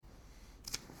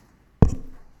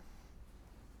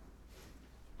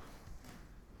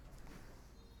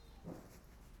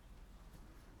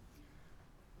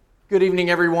Good evening,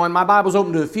 everyone. My Bible's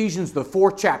open to Ephesians, the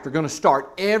 4th chapter. Going to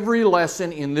start every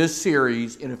lesson in this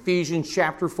series in Ephesians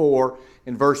chapter 4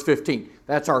 and verse 15.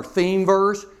 That's our theme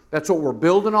verse. That's what we're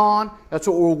building on. That's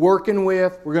what we're working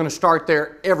with. We're going to start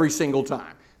there every single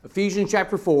time. Ephesians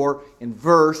chapter 4 and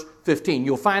verse 15.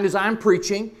 You'll find as I'm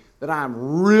preaching that I'm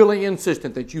really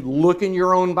insistent that you look in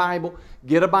your own Bible,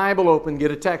 get a Bible open, get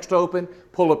a text open,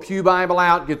 pull a pew Bible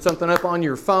out, get something up on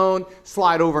your phone,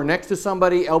 slide over next to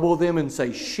somebody, elbow them and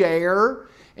say share,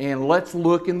 and let's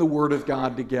look in the Word of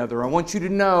God together. I want you to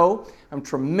know I'm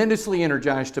tremendously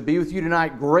energized to be with you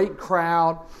tonight. Great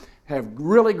crowd. Have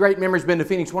really great memories. Been to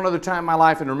Phoenix one other time in my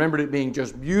life and remembered it being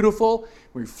just beautiful.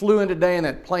 We flew in today and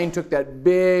that plane took that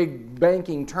big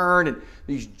banking turn and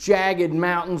these jagged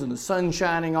mountains and the sun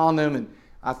shining on them, and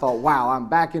I thought, wow, I'm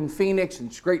back in Phoenix and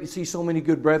it's great to see so many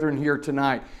good brethren here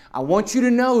tonight. I want you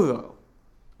to know though,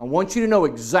 I want you to know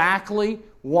exactly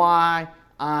why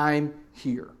I'm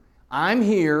here. I'm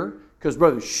here because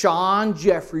Brother Sean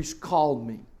Jeffries called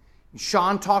me.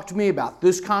 Sean talked to me about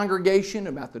this congregation,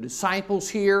 about the disciples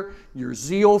here, your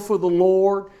zeal for the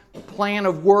Lord, the plan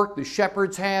of work the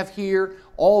shepherds have here,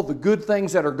 all the good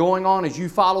things that are going on as you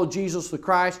follow Jesus the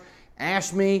Christ.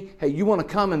 Asked me, hey, you want to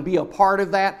come and be a part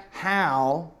of that?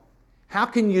 How? How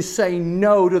can you say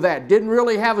no to that? Didn't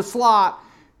really have a slot.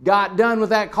 Got done with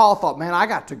that call. Thought, man, I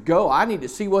got to go. I need to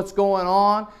see what's going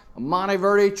on. Monte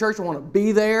Verde Church, I want to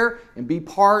be there and be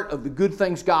part of the good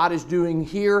things God is doing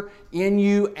here in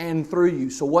you and through you.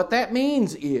 So what that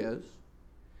means is,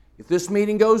 if this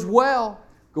meeting goes well,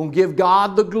 we're going to give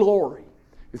God the glory.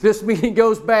 If this meeting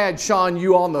goes bad, Sean,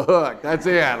 you on the hook. That's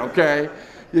it, okay?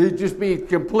 It'd just be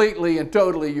completely and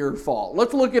totally your fault.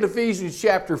 Let's look at Ephesians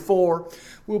chapter 4.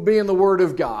 We'll be in the Word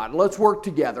of God. Let's work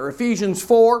together. Ephesians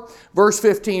 4, verse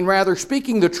 15, rather,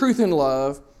 speaking the truth in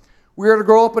love, we are to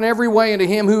grow up in every way into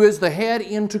Him who is the head,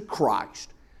 into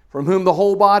Christ, from whom the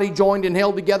whole body, joined and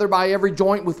held together by every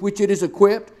joint with which it is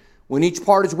equipped, when each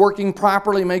part is working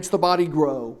properly, makes the body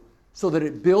grow, so that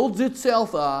it builds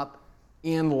itself up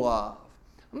in love.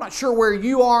 I'm not sure where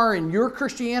you are in your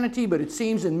Christianity, but it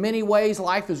seems in many ways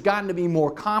life has gotten to be more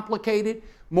complicated,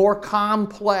 more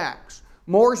complex.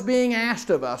 More is being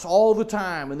asked of us all the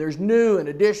time, and there's new and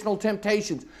additional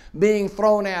temptations being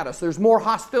thrown at us. There's more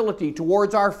hostility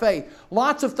towards our faith.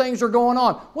 Lots of things are going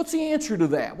on. What's the answer to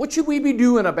that? What should we be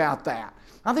doing about that?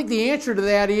 I think the answer to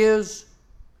that is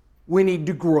we need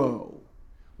to grow.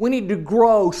 We need to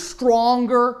grow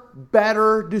stronger,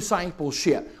 better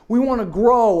discipleship. We want to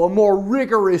grow a more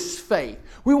rigorous faith.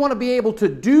 We want to be able to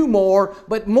do more,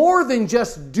 but more than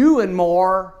just doing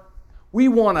more, we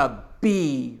want to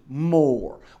be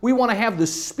more. We want to have the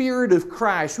Spirit of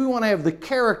Christ. We want to have the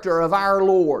character of our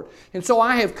Lord. And so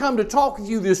I have come to talk with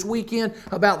you this weekend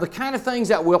about the kind of things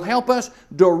that will help us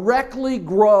directly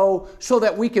grow so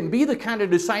that we can be the kind of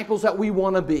disciples that we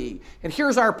want to be. And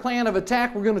here's our plan of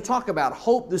attack. We're going to talk about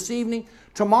hope this evening.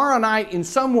 Tomorrow night, in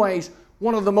some ways,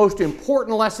 one of the most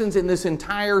important lessons in this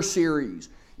entire series.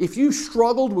 If you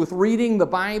struggled with reading the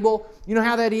Bible, you know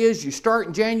how that is. You start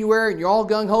in January and you're all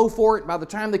gung-ho for it. By the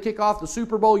time they kick off the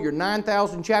Super Bowl, you're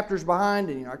 9,000 chapters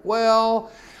behind and you're like,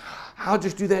 well, I'll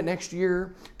just do that next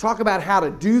year. Talk about how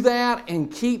to do that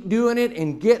and keep doing it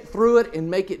and get through it and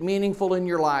make it meaningful in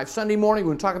your life. Sunday morning,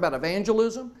 we're going to talk about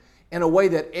evangelism in a way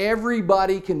that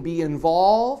everybody can be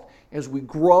involved as we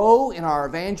grow in our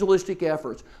evangelistic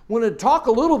efforts. We're going to talk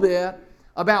a little bit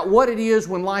about what it is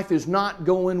when life is not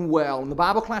going well. In the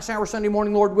Bible class hour Sunday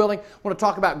morning, Lord willing, I want to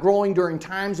talk about growing during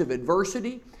times of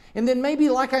adversity. And then maybe,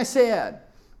 like I said,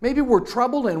 maybe we're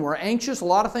troubled and we're anxious. A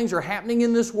lot of things are happening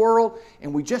in this world,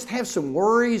 and we just have some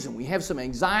worries and we have some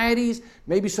anxieties,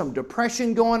 maybe some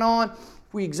depression going on.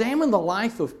 If we examine the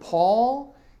life of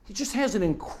Paul, he just has an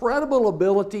incredible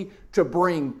ability to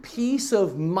bring peace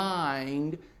of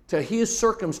mind to his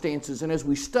circumstances. And as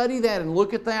we study that and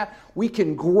look at that, we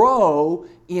can grow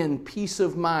in peace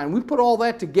of mind. We put all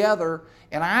that together,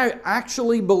 and I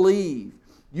actually believe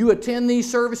you attend these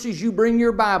services, you bring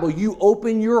your Bible, you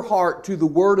open your heart to the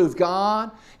Word of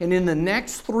God, and in the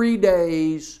next 3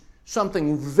 days,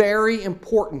 something very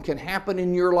important can happen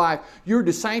in your life. Your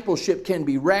discipleship can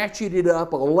be ratcheted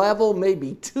up a level,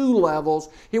 maybe 2 levels.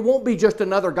 It won't be just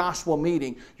another gospel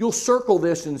meeting. You'll circle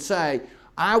this and say,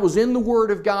 I was in the Word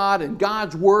of God and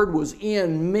God's Word was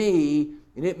in me,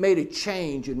 and it made a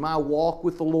change in my walk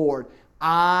with the Lord.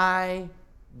 I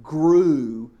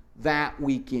grew that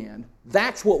weekend.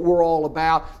 That's what we're all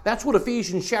about. That's what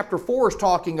Ephesians chapter 4 is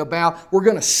talking about. We're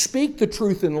going to speak the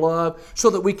truth in love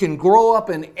so that we can grow up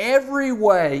in every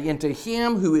way into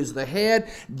Him who is the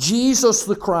head, Jesus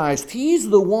the Christ. He's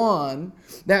the one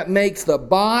that makes the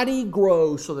body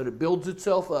grow so that it builds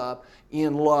itself up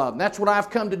in love. And that's what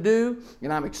I've come to do,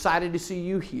 and I'm excited to see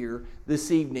you here this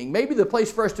evening. Maybe the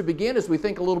place for us to begin as we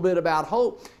think a little bit about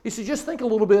hope is to just think a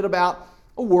little bit about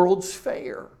a World's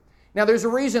Fair. Now, there's a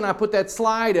reason I put that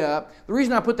slide up. The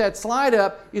reason I put that slide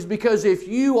up is because if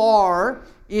you are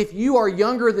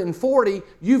younger than 40,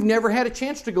 you've never had a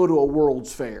chance to go to a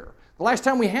World's Fair. The last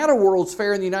time we had a World's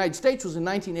Fair in the United States was in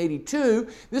 1982.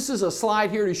 This is a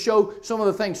slide here to show some of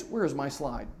the things. Where's my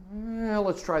slide?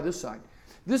 Let's try this side.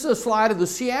 This is a slide of the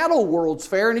Seattle World's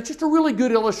Fair, and it's just a really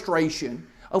good illustration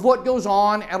of what goes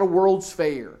on at a World's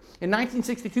Fair. In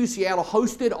 1962, Seattle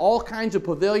hosted all kinds of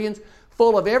pavilions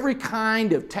full of every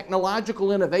kind of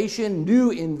technological innovation,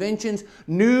 new inventions,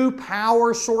 new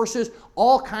power sources,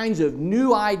 all kinds of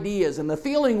new ideas. And the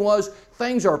feeling was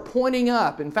things are pointing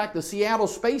up. In fact, the Seattle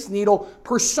Space Needle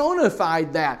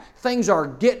personified that. Things are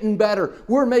getting better.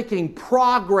 We're making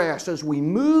progress as we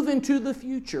move into the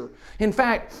future. In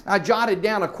fact, I jotted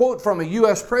down a quote from a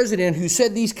U.S. president who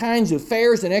said these kinds of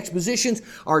fairs and expositions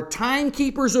are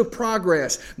timekeepers of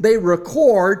progress. They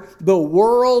record the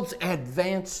world's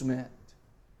advancement.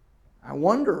 I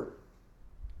wonder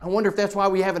if that's why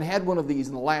we haven't had one of these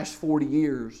in the last 40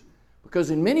 years. Because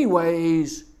in many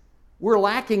ways, we're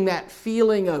lacking that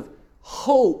feeling of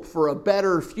hope for a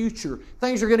better future.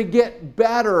 Things are going to get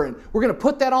better, and we're going to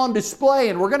put that on display,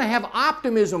 and we're going to have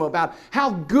optimism about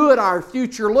how good our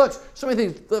future looks. Somebody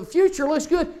thinks, the future looks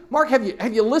good. Mark,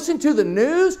 have you listened to the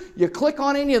news? You click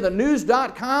on any of the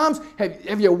news.coms?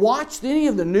 Have you watched any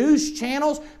of the news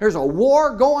channels? There's a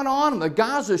war going on the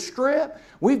Gaza Strip.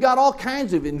 We've got all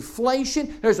kinds of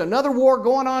inflation. There's another war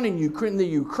going on in the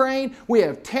Ukraine. We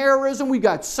have terrorism. We've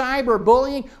got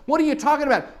cyberbullying. What are you talking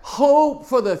about? Hope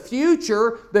for the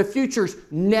future. The future's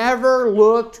never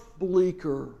looked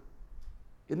bleaker.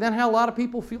 Isn't that how a lot of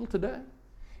people feel today?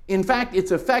 In fact,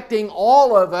 it's affecting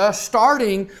all of us,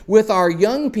 starting with our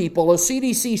young people. A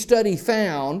CDC study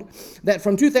found that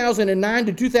from 2009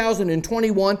 to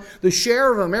 2021, the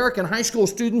share of American high school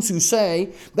students who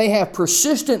say they have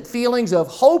persistent feelings of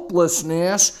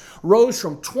hopelessness rose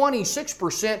from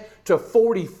 26% to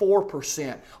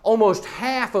 44%. Almost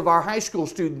half of our high school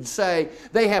students say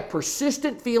they have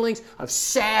persistent feelings of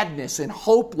sadness and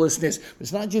hopelessness.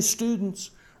 It's not just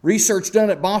students. Research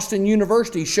done at Boston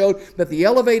University showed that the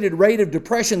elevated rate of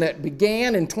depression that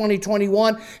began in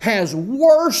 2021 has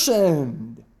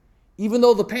worsened. Even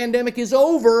though the pandemic is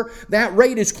over, that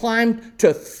rate has climbed to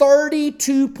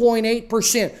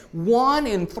 32.8%. 1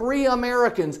 in 3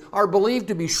 Americans are believed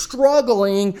to be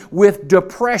struggling with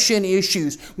depression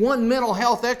issues. One mental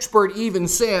health expert even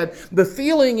said, the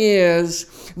feeling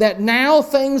is that now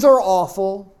things are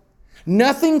awful.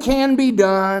 Nothing can be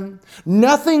done,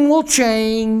 nothing will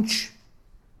change,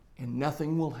 and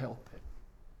nothing will help it.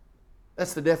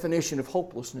 That's the definition of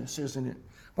hopelessness, isn't it?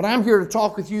 But I'm here to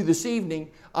talk with you this evening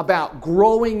about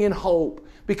growing in hope,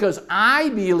 because I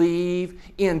believe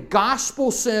in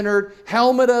gospel-centered,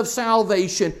 helmet of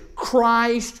salvation,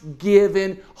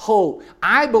 Christ-given hope.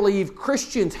 I believe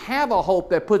Christians have a hope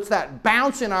that puts that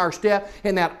bounce in our step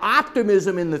and that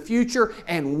optimism in the future,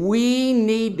 and we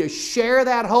need to share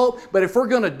that hope. But if we're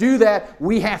going to do that,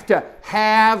 we have to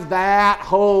have that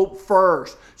hope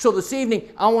first. So this evening,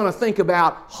 I want to think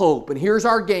about hope. And here's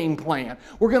our game plan.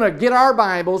 We're going to get our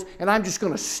Bibles, and I'm just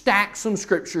going to stack some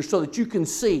scriptures so that you can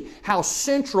see how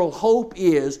central hope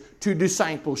is to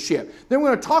discipleship. Then we're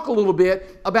going to talk a little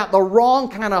bit about the wrong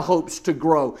kind of hopes to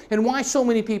grow and why so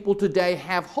many people today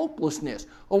have hopelessness.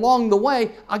 Along the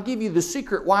way, I'll give you the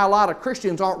secret why a lot of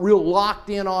Christians aren't real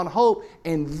locked in on hope.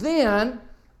 And then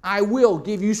I will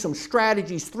give you some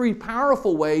strategies, 3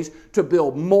 powerful ways to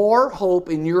build more hope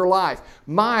in your life.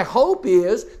 My hope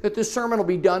is that this sermon will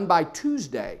be done by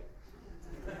Tuesday.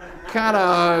 Kind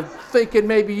of thinking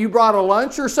maybe you brought a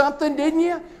lunch or something, didn't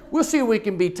you? We'll see if we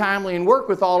can be timely and work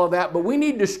with all of that, but we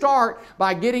need to start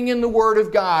by getting in the Word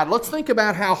of God. Let's think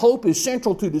about how hope is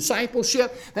central to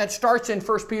discipleship. That starts in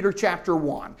 1 Peter chapter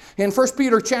 1. In 1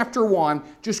 Peter chapter 1,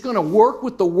 just going to work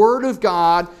with the Word of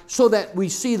God so that we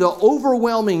see the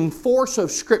overwhelming force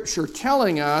of Scripture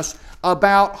telling us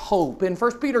about hope. In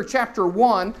 1 Peter chapter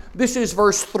 1, this is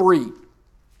verse 3.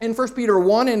 In 1 Peter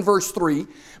 1 and verse 3,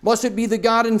 "Blessed be the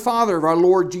God and Father of our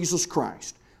Lord Jesus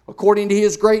Christ. According to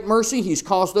His great mercy, He's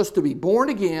caused us to be born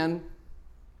again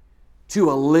to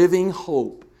a living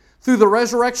hope, through the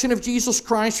resurrection of Jesus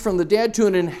Christ from the dead, to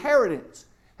an inheritance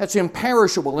that's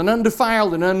imperishable and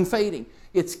undefiled and unfading.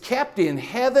 It's kept in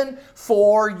heaven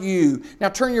for you. Now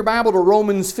turn your Bible to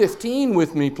Romans 15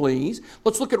 with me, please.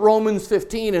 Let's look at Romans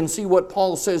 15 and see what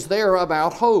Paul says there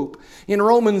about hope. In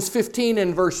Romans 15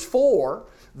 and verse 4,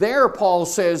 there Paul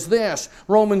says this,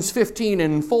 Romans 15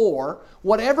 and 4,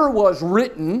 whatever was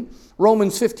written,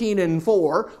 Romans 15 and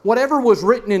 4, whatever was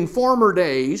written in former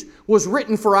days was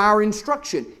written for our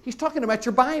instruction. He's talking about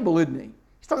your Bible, isn't he?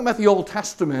 He's talking about the Old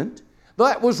Testament.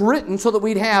 That was written so that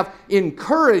we'd have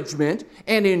encouragement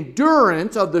and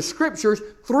endurance of the Scriptures.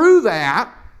 Through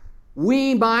that,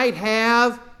 we might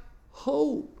have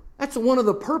hope. That's one of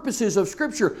the purposes of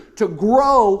Scripture, to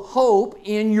grow hope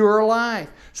in your life.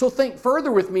 So think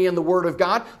further with me in the Word of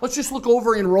God. Let's just look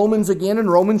over in Romans again, in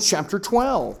Romans chapter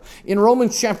 12. In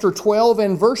Romans chapter 12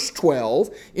 and verse 12,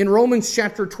 in Romans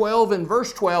chapter 12 and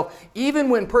verse 12, even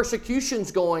when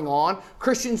persecution's going on,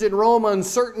 Christians in Rome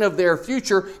uncertain of their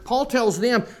future, Paul tells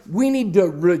them we need to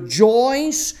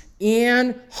rejoice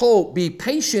in hope. Be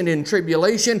patient in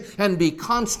tribulation and be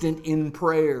constant in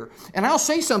prayer. And I'll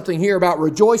say something here about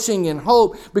rejoicing in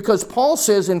hope, because Paul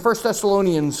says in 1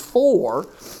 Thessalonians 4,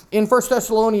 in 1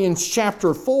 Thessalonians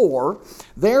chapter 4,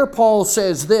 there Paul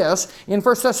says this, in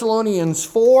 1 Thessalonians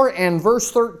 4 and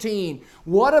verse 13,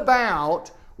 what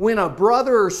about when a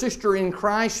brother or sister in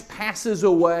Christ passes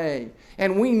away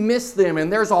and we miss them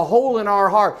and there's a hole in our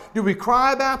heart? Do we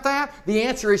cry about that? The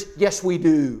answer is yes, we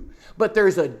do. But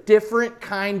there's a different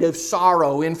kind of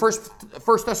sorrow. In 1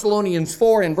 Thessalonians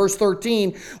 4 and verse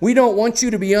 13, we don't want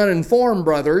you to be uninformed,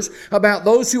 brothers, about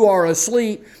those who are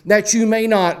asleep, that you may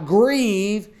not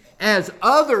grieve as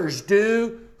others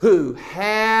do who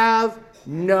have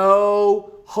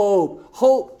no hope.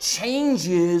 Hope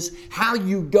changes how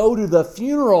you go to the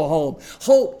funeral home.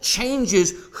 Hope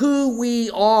changes who we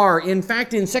are. In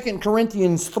fact, in 2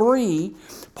 Corinthians 3,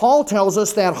 Paul tells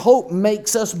us that hope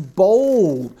makes us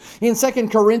bold. In 2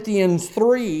 Corinthians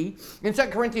 3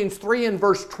 and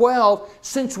verse 12,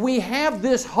 since we have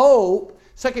this hope,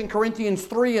 2 Corinthians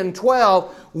 3 and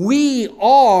 12, we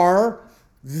are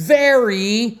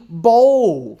very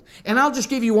bold. And I'll just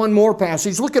give you one more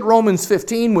passage. Look at Romans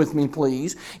 15 with me,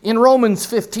 please. In Romans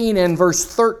 15 and verse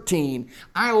 13,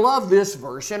 I love this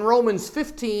verse. In Romans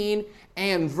 15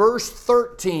 and verse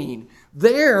 13,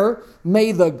 there,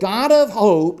 may the God of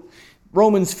hope,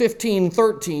 Romans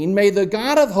 15:13, may the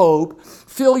God of hope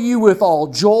fill you with all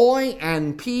joy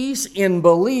and peace in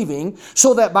believing,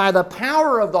 so that by the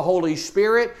power of the Holy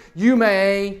Spirit you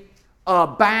may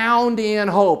abound in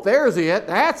hope. There's it.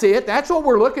 That's it. That's what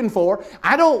we're looking for.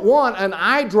 I don't want an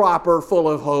eyedropper full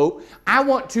of hope. I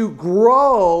want to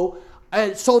grow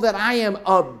so that I am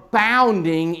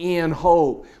abounding in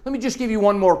hope. Let me just give you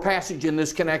one more passage in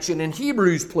this connection. In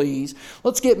Hebrews, please,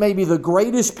 let's get maybe the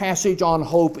greatest passage on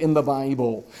hope in the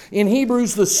Bible. In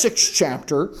Hebrews, the 6th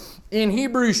chapter, in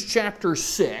Hebrews chapter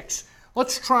 6,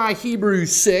 let's try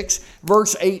Hebrews 6,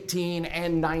 verse 18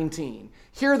 and 19.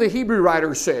 Here the Hebrew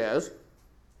writer says,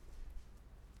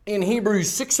 in Hebrews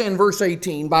 6 and verse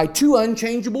 18, by two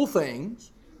unchangeable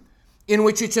things, in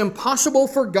which it's impossible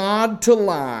for God to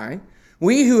lie,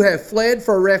 we who have fled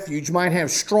for refuge might have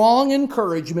strong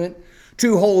encouragement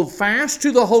to hold fast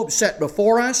to the hope set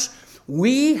before us.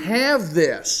 We have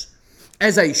this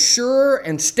as a sure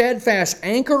and steadfast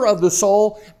anchor of the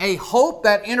soul, a hope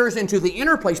that enters into the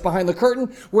inner place behind the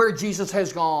curtain where Jesus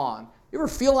has gone. You ever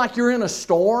feel like you're in a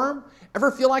storm?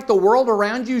 Ever feel like the world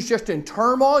around you is just in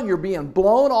turmoil and you're being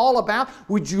blown all about?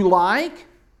 Would you like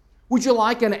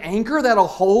an anchor that'll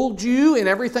hold you in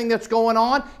everything that's going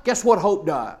on? Guess what hope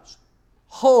does?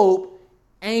 Hope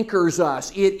anchors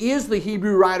us. It is, the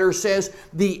Hebrew writer says,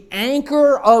 the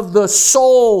anchor of the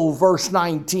soul, verse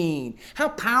 19. How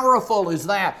powerful is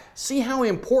that? See how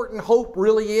important hope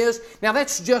really is? Now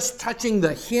that's just touching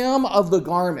the hem of the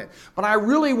garment. But I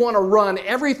really want to run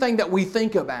everything that we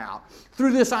think about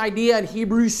through this idea in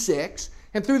Hebrews 6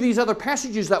 and through these other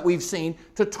passages that we've seen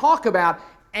to talk about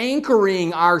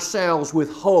anchoring ourselves with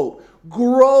hope,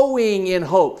 growing in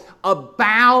hope,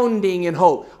 abounding in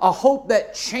hope, a hope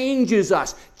that changes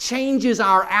us, changes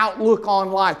our outlook on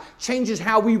life, changes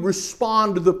how we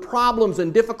respond to the problems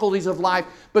and difficulties of life,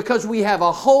 because we have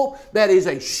a hope that is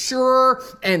a sure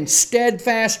and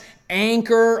steadfast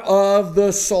anchor of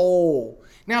the soul.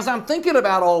 Now, as I'm thinking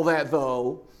about all that,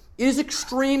 though, it is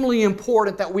extremely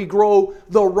important that we grow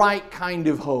the right kind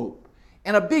of hope.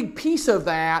 And a big piece of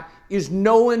that is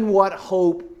knowing what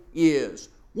hope is.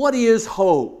 What is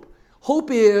hope?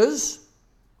 Hope's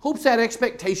that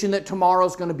expectation that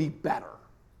tomorrow's going to be better.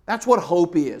 That's what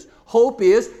hope is. Hope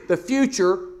is the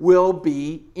future will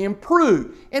be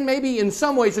improved. And maybe in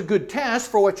some ways a good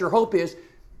test for what your hope is.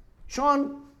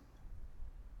 Sean,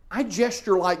 I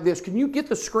gesture like this. Can you get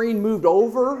the screen moved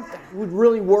over? That would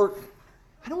really work.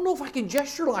 I don't know if I can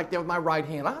gesture like that with my right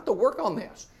hand. I have to work on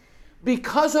this.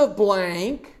 Because of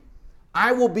blank,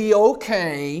 I will be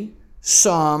okay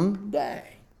someday.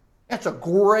 That's a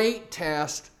great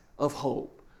test of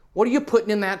hope. What are you putting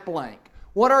in that blank?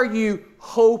 What are you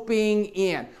hoping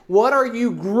in? What are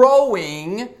you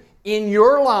growing in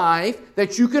your life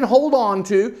that you can hold on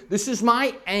to? This is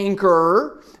my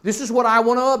anchor. This is what I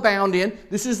want to abound in.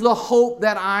 This is the hope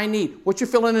that I need. What you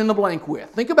filling in the blank with?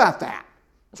 Think about that.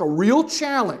 It's a real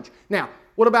challenge. Now,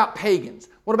 what about pagans?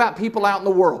 What about people out in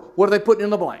the world? What are they putting in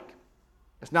the blank?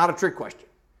 It's not a trick question.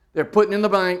 They're putting in the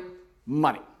blank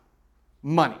money.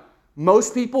 Money.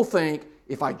 Most people think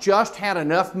if I just had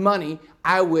enough money,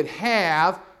 I would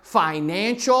have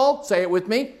financial, say it with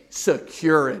me,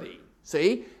 security.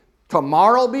 See?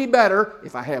 Tomorrow will be better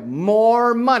if I have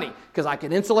more money because I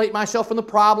can insulate myself from the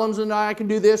problems and I can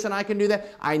do this and I can do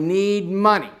that. I need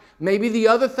money. Maybe the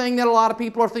other thing that a lot of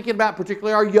people are thinking about,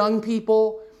 particularly our young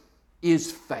people,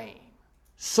 is fame,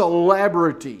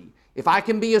 celebrity. If I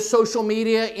can be a social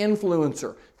media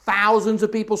influencer, thousands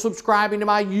of people subscribing to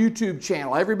my YouTube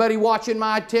channel, everybody watching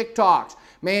my TikToks,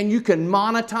 man, you can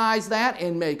monetize that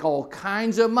and make all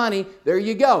kinds of money. There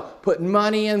you go. Putting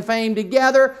money and fame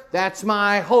together, that's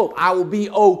my hope. I will be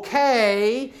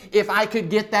okay if I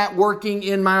could get that working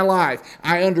in my life.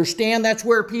 I understand that's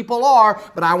where people are,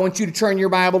 but I want you to turn your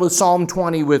Bible to Psalm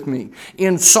 20 with me.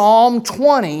 In Psalm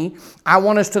 20, I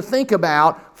want us to think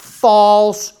about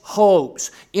false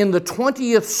hopes. In the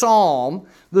 20th Psalm,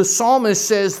 the psalmist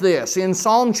says this, in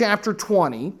Psalm chapter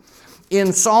 20,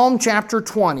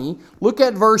 look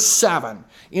at verse 7.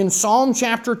 In Psalm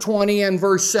chapter 20 and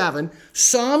verse 7,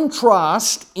 some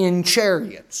trust in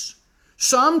chariots,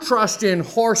 some trust in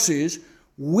horses.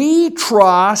 We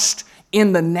trust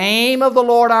in the name of the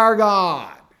Lord our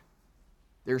God.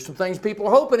 There's some things people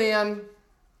are hoping in.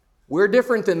 We're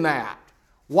different than that.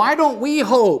 Why don't we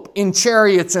hope in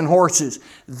chariots and horses?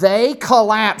 They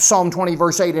collapse, Psalm 20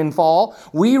 verse 8, and fall.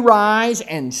 We rise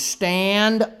and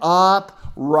stand upright.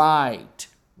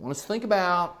 I want us to think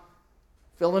about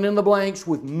filling in the blanks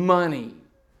with money,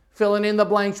 filling in the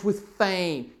blanks with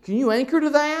fame. Can you anchor to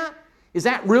that? Is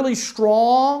that really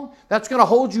strong? That's going to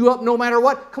hold you up no matter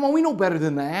what? Come on, we know better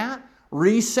than that.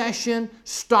 Recession,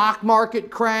 stock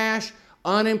market crash,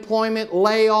 unemployment,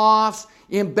 layoffs,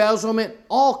 embezzlement,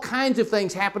 all kinds of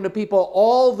things happen to people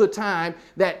all the time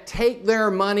that take their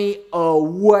money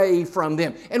away from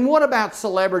them. And what about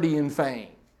celebrity and fame?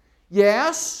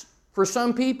 Yes, for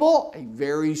some people, a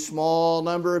very small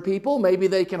number of people, maybe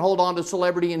they can hold on to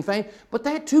celebrity and fame, but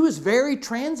that too is very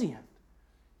transient.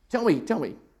 Tell me,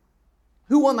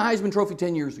 who won the Heisman Trophy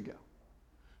 10 years ago?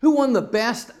 Who won the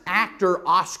Best Actor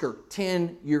Oscar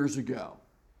 10 years ago?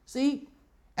 See,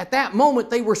 at that moment,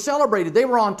 they were celebrated. They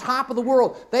were on top of the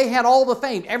world. They had all the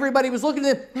fame. Everybody was looking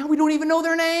at them. Now we don't even know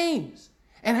their names.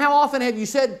 And how often have you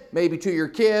said, maybe to your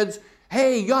kids,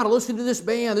 hey, you got to listen to this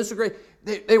band. This is great.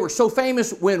 They were so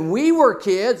famous when we were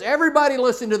kids. Everybody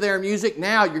listened to their music.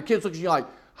 Now your kids look at you like,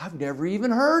 I've never even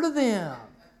heard of them.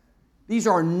 These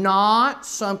are not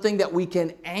something that we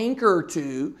can anchor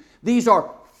to. These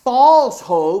are false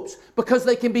hopes because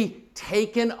they can be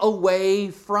taken away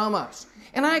from us.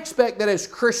 And I expect that as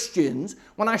Christians,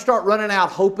 when I start running out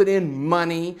hoping in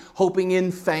money, hoping in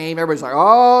fame, everybody's like,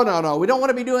 oh, no, we don't want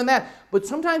to be doing that. But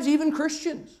sometimes even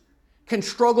Christians can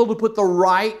struggle to put the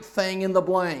right thing in the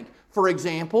blank. For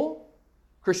example,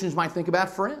 Christians might think about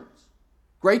friends.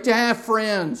 Great to have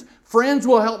friends. Friends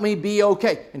will help me be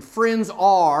okay. And friends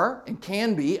are and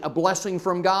can be a blessing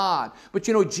from God. But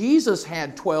you know, Jesus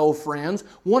had 12 friends.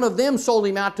 One of them sold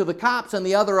him out to the cops and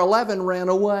the other 11 ran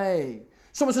away.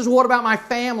 Someone says, well, what about my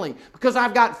family? Because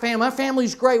I've got family. My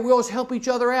family's great. We always help each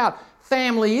other out.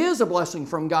 Family is a blessing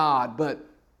from God, but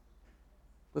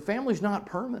family's not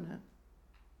permanent.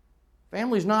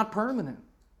 Family's not permanent.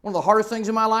 One of the hardest things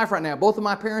in my life right now, both of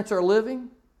my parents are living,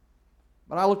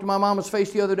 but I looked at my mama's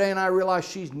face the other day and I realized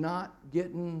she's not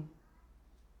getting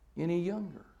any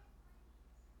younger.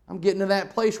 I'm getting to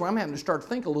that place where I'm having to start to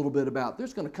think a little bit about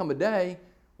there's going to come a day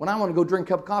when I want to go drink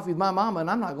a cup of coffee with my mama and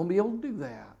I'm not going to be able to do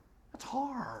that. That's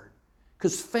hard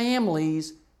because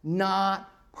family's not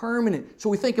permanent. So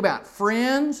we think about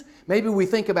friends, maybe we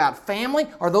think about family.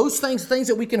 Are those things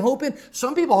that we can hope in?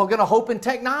 Some people are going to hope in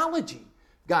technology.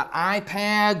 Got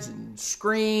iPads and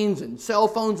screens and cell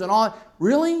phones and all.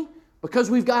 Really? Because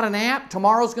we've got an app,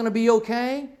 tomorrow's going to be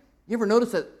okay? You ever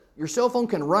notice that your cell phone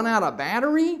can run out of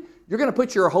battery? You're going to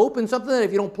put your hope in something that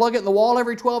if you don't plug it in the wall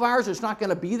every 12 hours, it's not going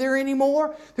to be there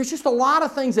anymore? There's just a lot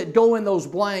of things that go in those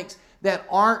blanks that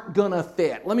aren't going to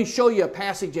fit. Let me show you a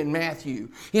passage in Matthew.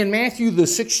 In Matthew, the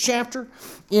 6th chapter,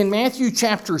 in Matthew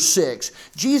chapter 6,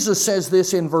 Jesus says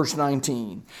this in verse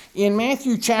 19. In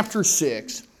Matthew chapter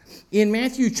 6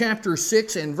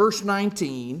 and verse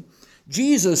 19,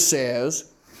 Jesus says,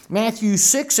 Matthew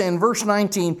 6 and verse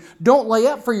 19, don't lay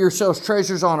up for yourselves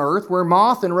treasures on earth where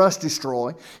moth and rust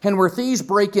destroy and where thieves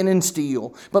break in and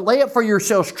steal. But lay up for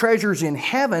yourselves treasures in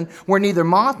heaven where neither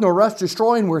moth nor rust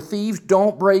destroy and where thieves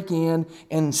don't break in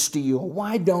and steal.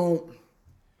 Why don't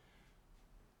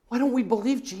we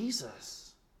believe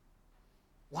Jesus?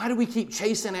 Why do we keep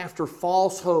chasing after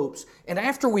false hopes? And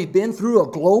after we've been through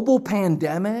a global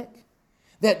pandemic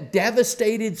that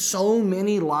devastated so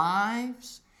many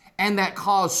lives, and that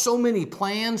caused so many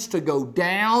plans to go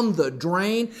down the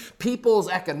drain. People's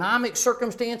economic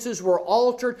circumstances were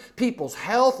altered. People's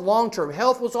health, long-term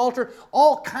health was altered.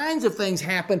 All kinds of things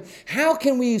happened. How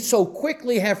can we so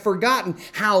quickly have forgotten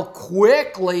how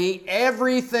quickly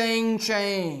everything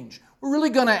changed? We're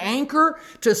really going to anchor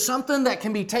to something that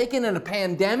can be taken in a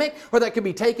pandemic, or that can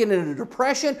be taken in a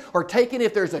depression, or taken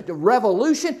if there's a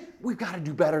revolution. We've got to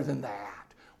do better than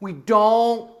that. We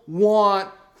don't want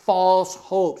false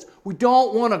hopes. We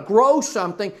don't want to grow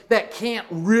something that can't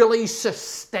really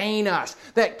sustain us,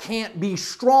 that can't be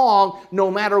strong no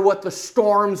matter what the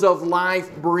storms of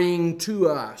life bring to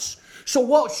us. So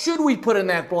what should we put in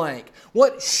that blank?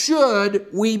 What should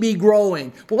we be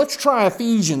growing? Well, let's try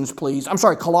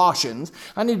Colossians.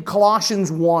 I need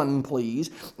Colossians 1,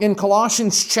 please. In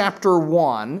Colossians chapter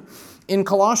 1, and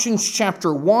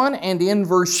in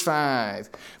verse 5,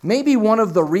 maybe one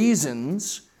of the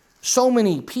reasons so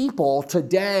many people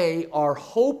today are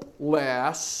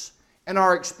hopeless and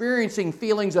are experiencing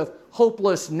feelings of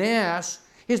hopelessness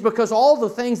is because all the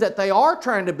things that they are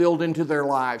trying to build into their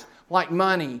lives, like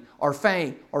money or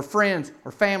fame or friends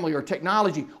or family or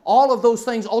technology, all of those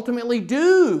things ultimately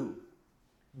do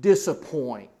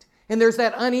disappoint. And there's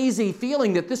that uneasy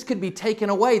feeling that this could be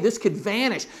taken away, this could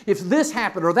vanish. If this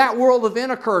happened or that world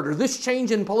event occurred or this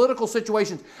change in political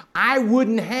situations, I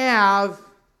wouldn't have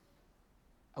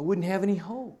any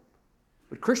hope.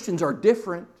 But Christians are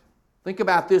different. Think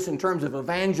about this in terms of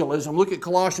evangelism. Look at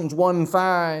Colossians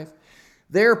 1:5.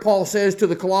 There Paul says to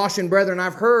the Colossian brethren,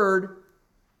 I've heard,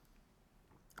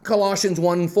 Colossians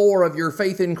 1:4, of your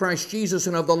faith in Christ Jesus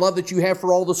and of the love that you have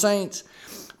for all the saints,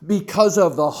 because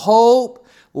of the hope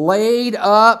laid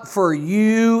up for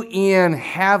you in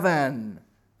heaven.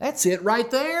 That's it right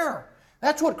there.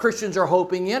 That's what Christians are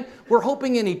hoping in. We're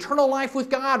hoping in eternal life with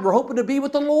God. We're hoping to be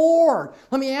with the Lord.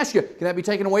 Let me ask you, can that be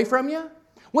taken away from you?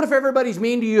 What if everybody's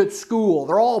mean to you at school?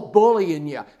 They're all bullying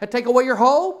you. That take away your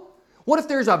hope? What if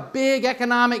there's a big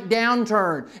economic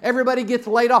downturn? Everybody gets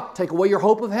laid off. Take away your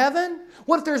hope of heaven?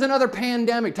 What if there's another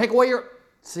pandemic? Take away your...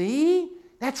 See?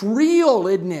 That's real,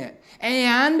 isn't it?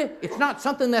 And it's not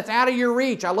something that's out of your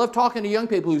reach. I love talking to young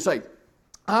people who say,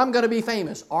 I'm going to be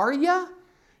famous. Are you?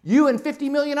 You and 50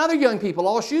 million other young people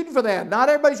all shooting for that. Not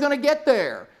everybody's going to get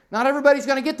there. Not everybody's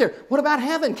going to get there. What about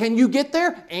heaven? Can you get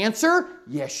there? Answer,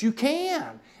 yes you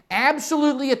can.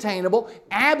 Absolutely attainable,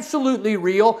 absolutely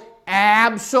real,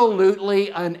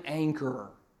 absolutely an anchor.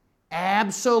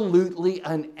 Absolutely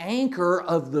an anchor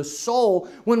of the soul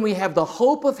when we have the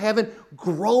hope of heaven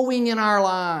growing in our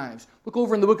lives. Look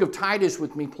over in the book of Titus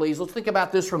with me, please. Let's think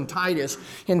about this from Titus.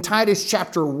 In Titus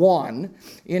chapter 1,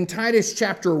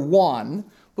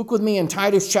 look with me in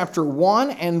Titus chapter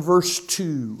 1 and verse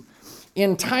 2.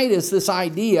 In Titus, this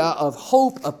idea of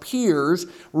hope appears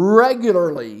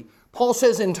regularly. Paul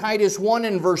says in Titus 1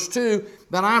 and verse 2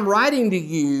 that I'm writing to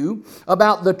you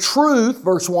about the truth,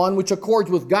 verse 1, which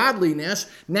accords with godliness.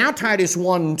 Now Titus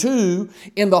 1 and 2,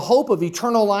 in the hope of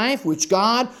eternal life, which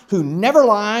God, who never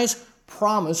lies,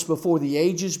 promised before the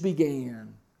ages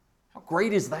began. How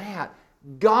great is that?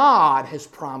 God has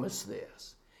promised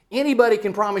this. Anybody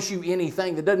can promise you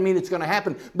anything. That doesn't mean it's going to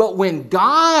happen. But when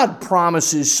God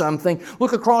promises something,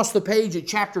 look across the page at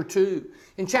chapter 2.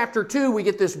 In chapter 2, we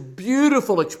get this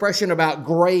beautiful expression about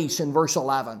grace in verse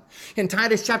 11. In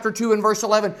Titus chapter 2 and verse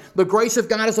 11, the grace of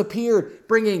God has appeared,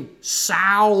 bringing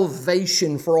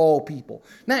salvation for all people.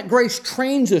 And that grace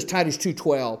trains us, Titus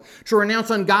 2:12, to renounce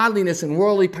ungodliness and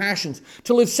worldly passions,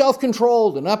 to live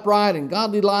self-controlled and upright and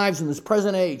godly lives in this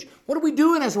present age. What are we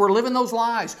doing as we're living those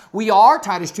lives? We are,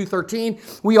 Titus 2:13,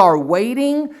 we are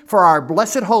waiting for our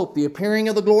blessed hope, the appearing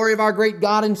of the glory of our great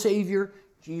God and Savior,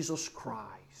 Jesus Christ.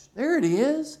 There it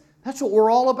is. That's what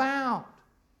we're all about.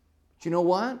 But you know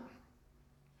what?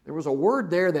 There was a word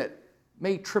there that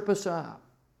may trip us up.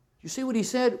 You see what he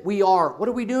said? What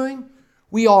are we doing?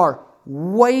 We are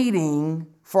waiting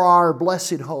for our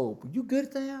blessed hope. Are you good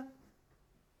at that?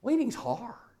 Waiting's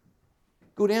hard.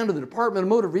 go down to the Department of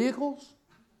Motor Vehicles.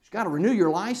 You've got to renew your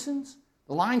license.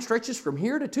 The line stretches from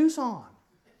here to Tucson.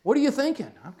 What are you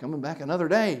thinking? I'm coming back another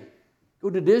day. Go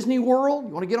to Disney World.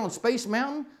 You want to get on Space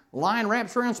Mountain? The line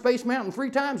wraps around Space Mountain 3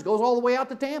 times, goes all the way out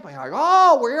to Tampa. You're like,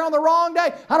 oh, we're here on the wrong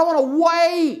day. I don't want to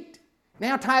wait.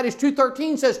 Now Titus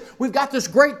 2:13 says, we've got this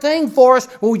great thing for us,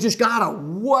 but we just got to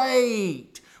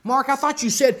wait. Mark, I thought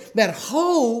you said that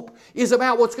hope is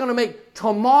about what's going to make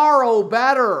tomorrow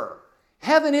better.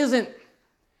 Heaven isn't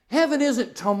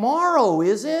tomorrow,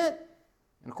 is it?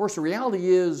 And of course, the reality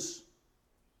is,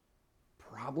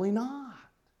 probably not.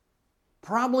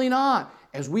 Probably not.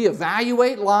 As we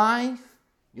evaluate life,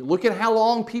 you look at how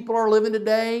long people are living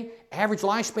today, average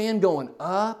lifespan going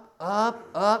up, up,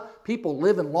 up. People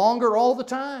living longer all the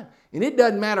time. And it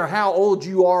doesn't matter how old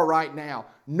you are right now.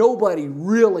 Nobody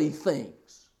really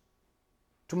thinks,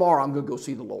 tomorrow I'm going to go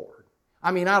see the Lord.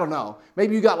 I mean, I don't know.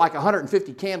 Maybe you got like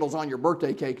 150 candles on your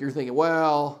birthday cake. You're thinking,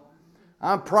 well,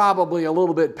 I'm probably a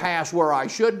little bit past where I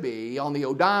should be on the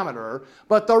odometer.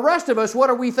 But the rest of us, what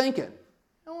are we thinking?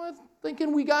 We're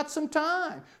thinking we got some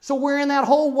time. So we're in that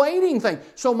whole waiting thing.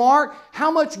 So Mark,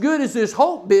 how much good is this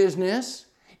hope business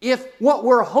if what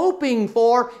we're hoping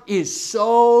for is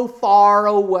so far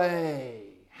away?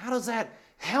 How does that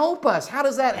help us? How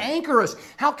does that anchor us?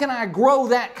 How can I grow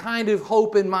that kind of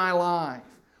hope in my life?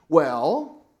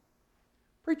 Well,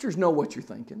 preachers know what you're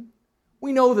thinking.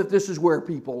 We know that this is where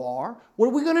people are. What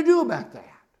are we going to do about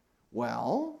that?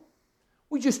 Well,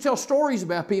 we just tell stories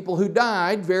about people who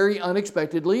died very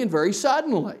unexpectedly and very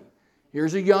suddenly.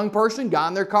 Here's a young person, got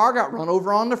in their car, got run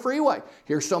over on the freeway.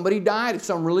 Here's somebody died of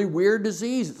some really weird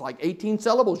disease. It's like 18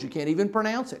 syllables. You can't even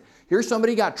pronounce it. Here's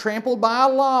somebody got trampled by a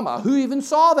llama. Who even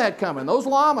saw that coming? Those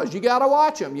llamas, you got to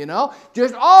watch them, you know.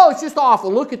 It's just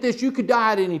awful. Look at this. You could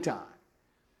die at any time.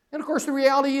 And of course, the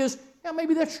reality is, yeah,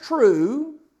 maybe that's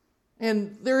true.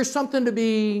 And there is something to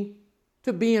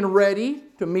being ready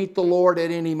to meet the Lord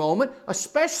at any moment,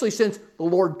 especially since the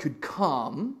Lord could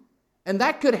come, and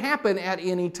that could happen at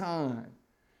any time.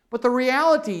 But the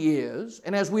reality is,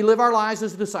 and as we live our lives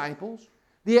as disciples,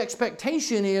 the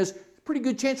expectation is a pretty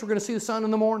good chance we're going to see the sun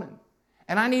in the morning.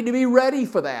 And I need to be ready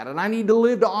for that, and I need to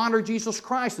live to honor Jesus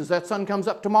Christ as that sun comes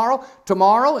up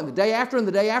tomorrow, and the day after, and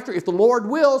the day after. If the Lord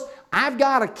wills, I've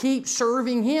got to keep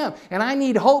serving Him, and I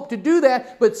need hope to do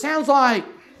that, but it sounds like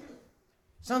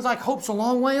hope's a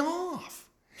long way off.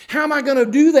 How am I going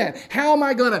to do that? How am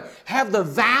I going to have the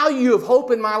value of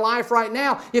hope in my life right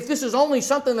now if this is only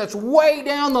something that's way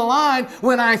down the line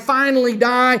when I finally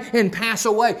die and pass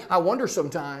away? I wonder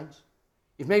sometimes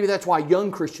if maybe that's why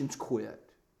young Christians quit.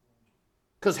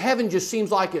 Because heaven just seems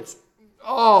like it's,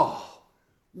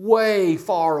 way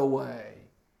far away.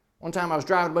 One time I was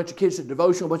driving a bunch of kids to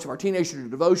devotional, a bunch of our teenagers to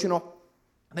devotional.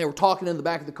 And they were talking in the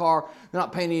back of the car. They're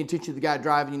not paying any attention to the guy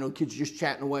driving. The kids are just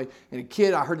chatting away. And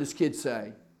I heard this kid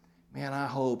say, man, I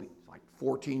hope, he's like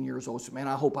 14 years old, so man,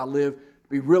 I hope I live to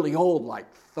be really old,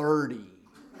 like 30.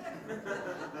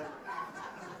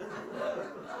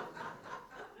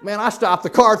 Man, I stopped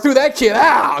the car, threw that kid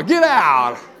out. Get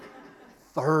out.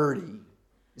 30.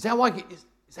 Is that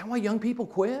why young people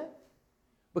quit?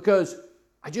 Because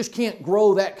I just can't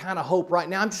grow that kind of hope right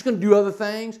now. I'm just going to do other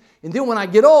things. And then when I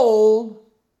get old,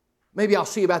 maybe I'll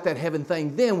see about that heaven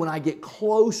thing then when I get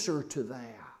closer to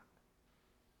that.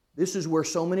 This is where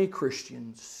so many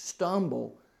Christians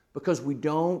stumble because we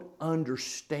don't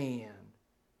understand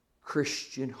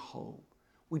Christian hope.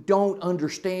 We don't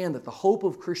understand that the hope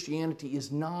of Christianity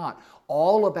is not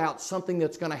all about something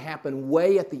that's going to happen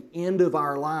way at the end of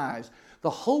our lives. The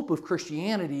hope of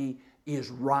Christianity is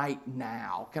right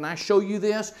now. Can I show you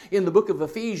this? In the book of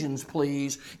Ephesians,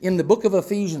 please. In the book of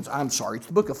Ephesians, it's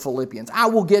the book of Philippians. I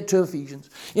will get to Ephesians.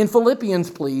 In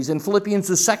Philippians, please. In Philippians,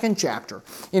 the 2nd chapter.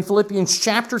 In Philippians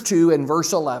chapter 2 and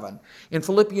verse 11. In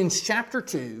Philippians chapter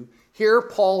 2, here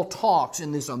Paul talks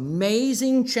in this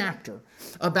amazing chapter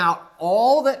about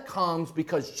all that comes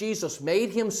because Jesus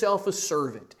made Himself a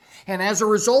servant. And as a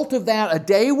result of that, a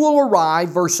day will arrive,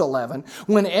 verse 11,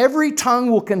 when every tongue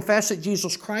will confess that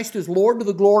Jesus Christ is Lord to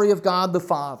the glory of God the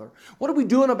Father. What are we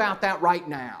doing about that right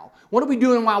now? What are we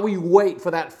doing while we wait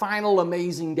for that final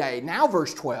amazing day? Now,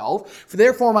 verse 12, for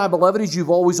therefore, my beloved, as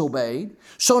you've always obeyed,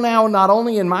 so now not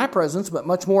only in my presence, but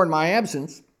much more in my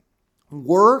absence,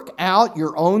 work out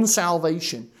your own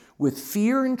salvation with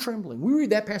fear and trembling. We read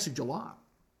that passage a lot.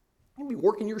 You need to be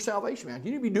working your salvation, man.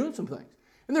 You need to be doing some things.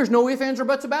 And there's no ifs, ands, or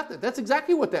buts about that. That's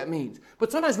exactly what that means.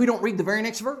 But sometimes we don't read the very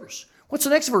next verse. What's the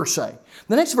next verse say?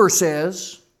 The next verse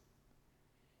says,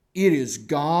 it is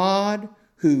God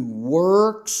who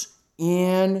works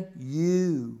in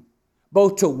you,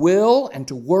 both to will and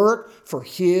to work for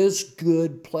His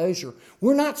good pleasure.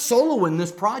 We're not solo in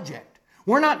this project.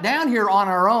 We're not down here on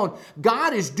our own.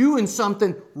 God is doing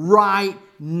something right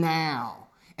now.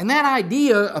 And that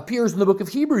idea appears in the book of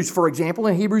Hebrews, for example,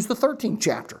 in Hebrews the 13th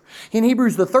chapter. In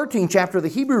Hebrews the 13th chapter, the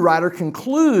Hebrew writer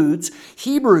concludes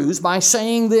Hebrews by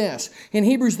saying this. In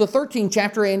Hebrews the 13th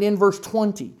chapter and in verse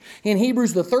 20. In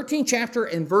Hebrews the 13th chapter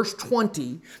and verse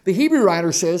 20, the Hebrew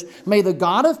writer says, "May the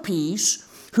God of peace,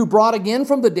 who brought again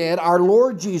from the dead our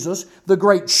Lord Jesus, the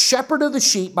great shepherd of the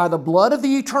sheep, by the blood of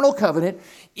the eternal covenant,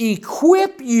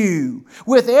 equip you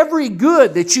with every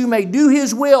good that you may do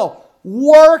His will,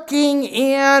 working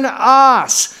in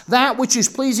us that which is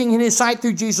pleasing in His sight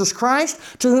through Jesus Christ,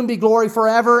 to whom be glory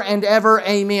forever and ever.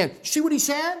 Amen." See what he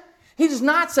said? He does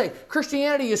not say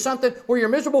Christianity is something where you're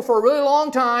miserable for a really long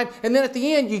time and then at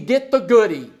the end you get the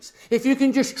goodies. If you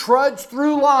can just trudge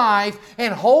through life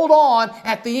and hold on,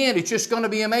 at the end it's just going to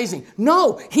be amazing.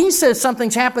 No, he says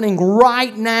something's happening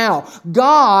right now.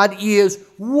 God is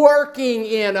working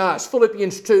in us.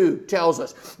 Philippians 2 tells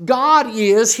us. God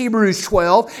is, Hebrews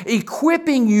 12,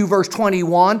 equipping you, verse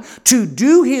 21, to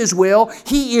do His will.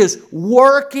 He is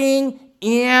working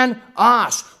in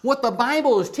us. What the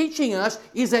Bible is teaching us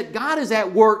is that God is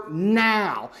at work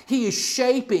now. He is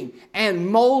shaping and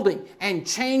molding and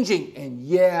changing and,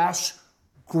 yes,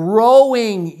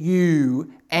 growing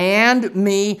you and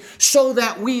me so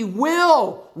that we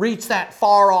will reach that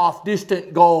far off,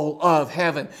 distant goal of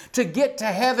heaven. To get to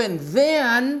heaven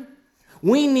then,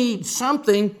 we need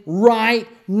something right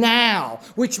now,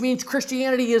 which means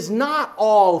Christianity is not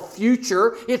all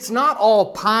future. It's not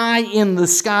all pie in the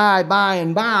sky by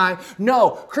and by. No,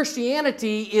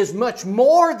 Christianity is much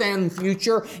more than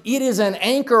future. It is an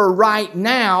anchor right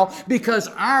now because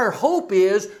our hope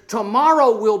is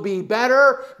tomorrow will be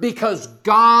better because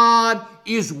God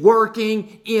is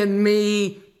working in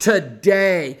me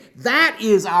today. That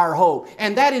is our hope.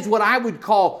 And that is what I would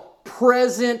call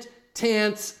present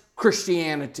tense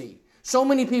Christianity. So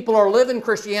many people are living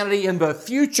Christianity in the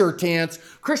future tense.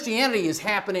 Christianity is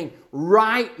happening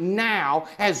right now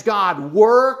as God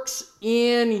works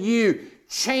in you,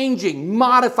 changing,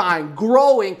 modifying,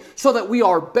 growing so that we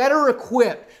are better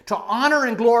equipped to honor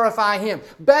and glorify Him,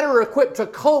 better equipped to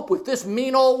cope with this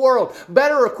mean old world,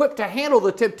 better equipped to handle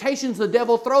the temptations the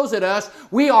devil throws at us.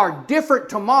 We are different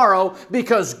tomorrow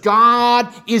because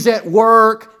God is at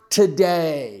work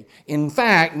today. In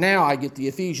fact, now I get the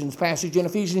Ephesians passage in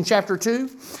Ephesians chapter 2.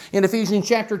 In Ephesians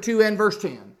chapter 2 and verse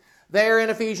 10. There in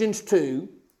Ephesians 2,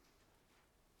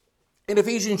 in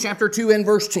Ephesians chapter 2 and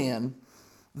verse 10,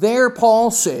 there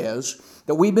Paul says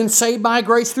that we've been saved by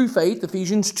grace through faith,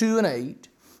 Ephesians 2 and 8.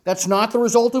 That's not the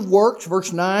result of works,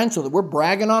 verse 9, so that we're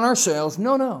bragging on ourselves.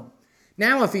 No.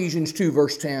 Now Ephesians 2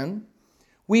 verse 10,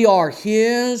 we are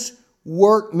His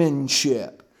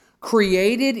workmanship,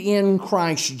 created in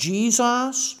Christ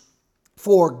Jesus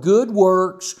for good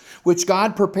works, which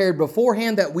God prepared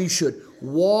beforehand that we should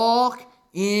walk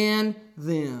in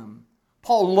them.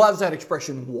 Paul loves that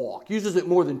expression, walk. Uses it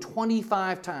more than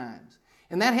 25 times.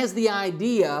 And that has the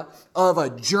idea of a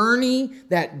journey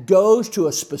that goes to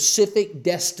a specific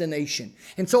destination.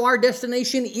 And so our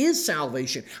destination is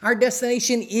salvation. Our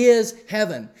destination is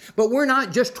heaven. But we're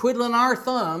not just twiddling our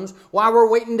thumbs while we're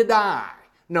waiting to die.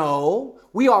 No,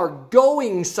 we are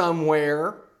going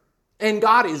somewhere, and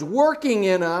God is working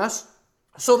in us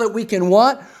so that we can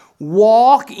what?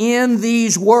 Walk in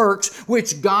these works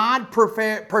which God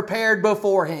prepared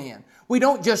beforehand. We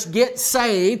don't just get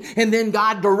saved and then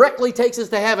God directly takes us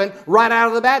to heaven right out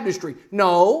of the baptistry.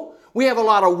 No, we have a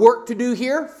lot of work to do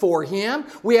here for Him.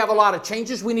 We have a lot of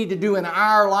changes we need to do in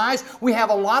our lives. We have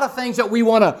a lot of things that we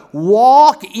want to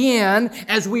walk in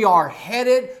as we are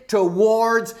headed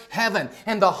towards heaven.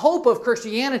 And the hope of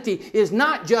Christianity is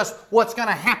not just what's going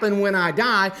to happen when I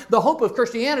die. The hope of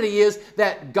Christianity is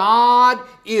that God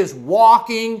is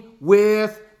walking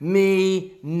with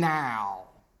me now.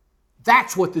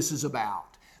 That's what this is about.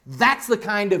 That's the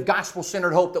kind of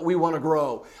gospel-centered hope that we want to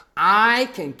grow. I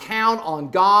can count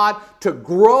on God to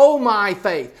grow my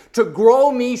faith, to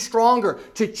grow me stronger,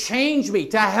 to change me,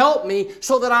 to help me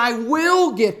so that I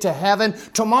will get to heaven.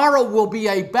 Tomorrow will be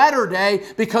a better day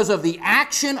because of the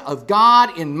action of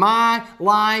God in my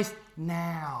life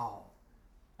now.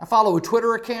 I follow a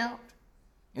Twitter account,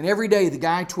 and every day the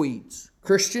guy tweets,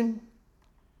 "Christian,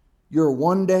 you're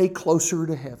one day closer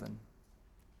to heaven."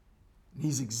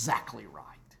 He's exactly right.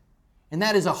 And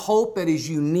that is a hope that is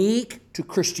unique to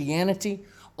Christianity.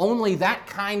 Only that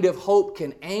kind of hope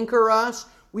can anchor us.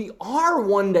 We are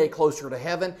one day closer to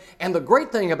heaven. And the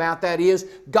great thing about that is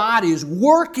God is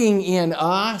working in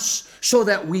us so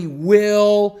that we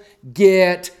will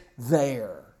get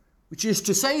there. Which is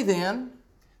to say then,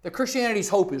 that Christianity's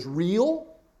hope is real,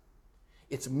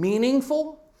 it's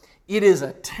meaningful, it is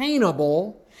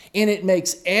attainable, and it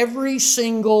makes every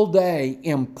single day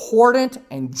important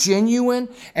and genuine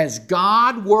as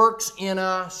God works in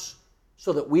us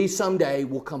so that we someday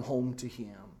will come home to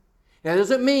Him. Now, that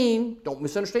doesn't mean, don't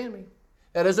misunderstand me,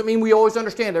 that doesn't mean we always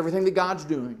understand everything that God's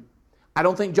doing. I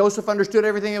don't think Joseph understood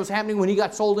everything that was happening when he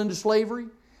got sold into slavery.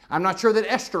 I'm not sure that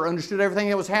Esther understood everything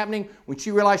that was happening when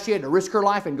she realized she had to risk her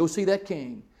life and go see that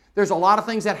king. There's a lot of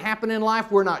things that happen in life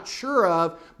we're not sure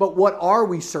of, but what are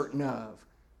we certain of?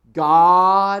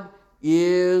 God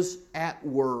is at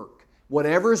work.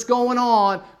 Whatever's going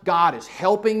on, God is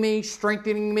helping me,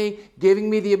 strengthening me, giving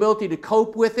me the ability to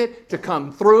cope with it, to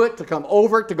come through it, to come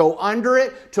over it, to go under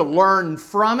it, to learn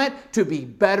from it, to be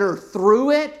better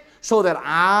through it, so that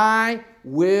I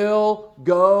will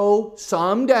go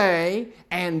someday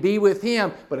and be with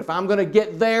Him. But if I'm going to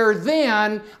get there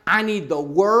then, I need the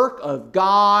work of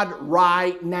God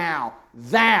right now.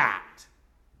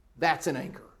 That's an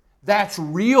anchor. That's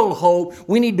real hope.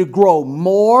 We need to grow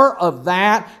more of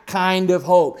that kind of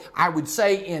hope. I would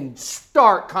say in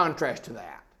stark contrast to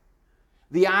that,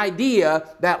 the idea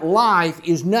that life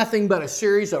is nothing but a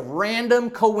series of random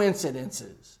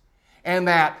coincidences, and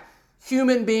that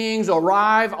human beings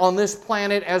arrive on this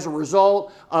planet as a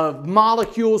result of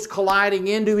molecules colliding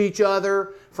into each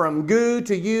other from goo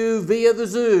to you via the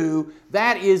zoo,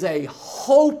 that is a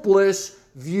hopeless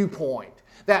viewpoint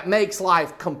that makes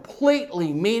life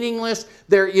completely meaningless.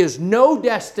 There is no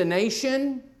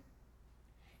destination,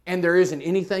 and there isn't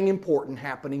anything important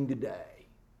happening today.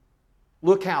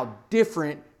 Look how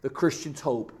different the Christian's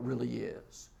hope really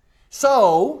is.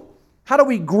 So, how do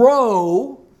we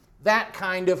grow that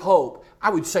kind of hope?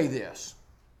 I would say this.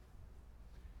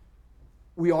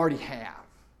 We already have.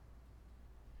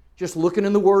 Just looking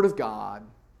in the Word of God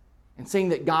and seeing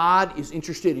that God is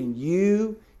interested in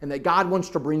you and that God wants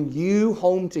to bring you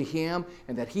home to Him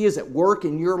and that He is at work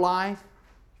in your life.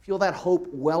 Feel that hope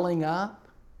welling up?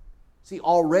 See,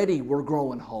 already we're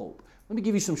growing hope. Let me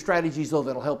give you some strategies, though,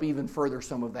 that'll help even further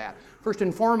some of that. First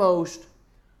and foremost,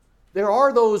 there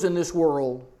are those in this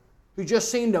world who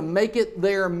just seem to make it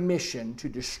their mission to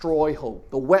destroy hope.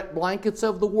 The wet blankets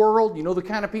of the world, you know the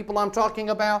kind of people I'm talking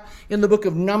about? In the book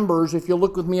of Numbers, if you'll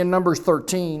look with me in Numbers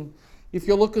 13, if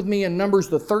you'll look with me in Numbers,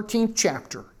 the 13th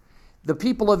chapter, the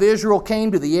people of Israel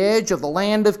came to the edge of the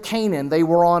land of Canaan. They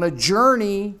were on a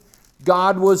journey.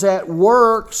 God was at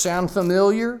work. Sound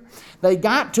familiar? They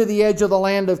got to the edge of the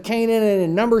land of Canaan, and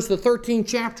in Numbers, the 13th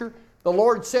chapter, the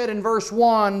Lord said in verse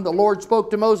 1, the Lord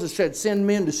spoke to Moses, said, "Send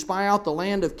men to spy out the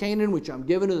land of Canaan, which I'm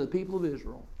giving to the people of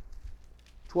Israel."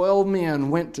 12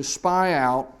 men went to spy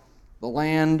out the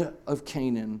land of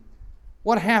Canaan.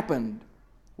 What happened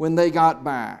when they got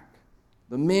back?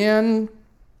 The men,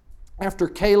 after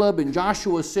Caleb and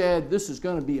Joshua said, "This is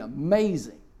going to be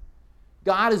amazing.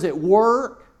 God is at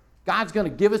work. God's going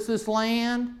to give us this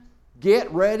land.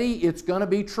 Get ready. It's going to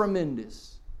be tremendous."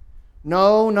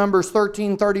 No, Numbers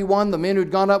 13:31, the men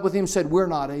who'd gone up with him said, "We're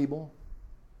not able.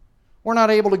 We're not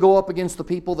able to go up against the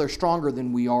people. They're stronger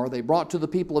than we are." They brought to the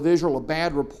people of Israel a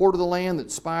bad report of the land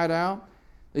that spied out.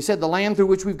 They said, "The land through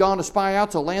which we've gone to spy out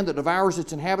is a land that devours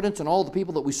its inhabitants, and all the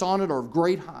people that we saw in it are of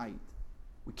great height.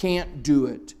 We can't do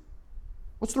it."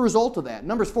 What's the result of that?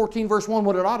 Numbers 14, verse 1,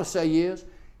 what it ought to say is,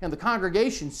 and the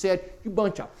congregation said, "You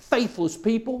bunch of faithless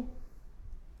people.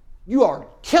 You are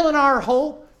killing our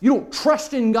hope. You don't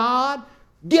trust in God.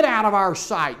 Get out of our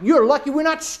sight. You're lucky we're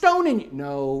not stoning you."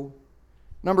 No.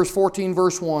 Numbers 14,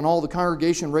 verse 1, all the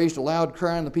congregation raised a loud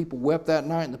cry, and the people wept that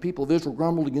night, and the people of Israel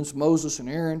grumbled against Moses and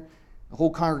Aaron. The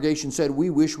whole congregation said, "We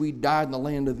wish we'd died in the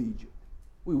land of Egypt.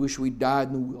 We wish we'd died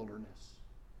in the wilderness."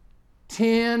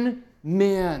 10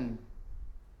 men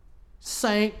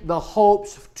sank the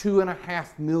hopes of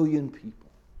 2.5 million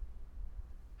people.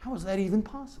 How is that even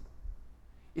possible?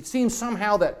 It seems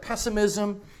somehow that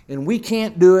pessimism and we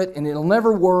can't do it and it'll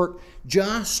never work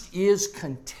just is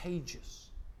contagious.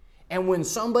 And when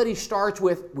somebody starts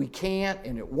with "we can't"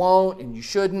 and "it won't" and "you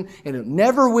shouldn't" and "it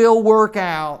never will work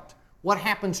out," what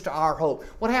happens to our hope?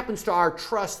 What happens to our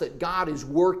trust that God is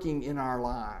working in our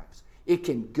lives? It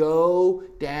can go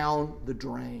down the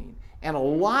drain. And a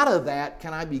lot of that,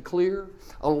 can I be clear?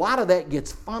 A lot of that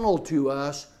gets funneled to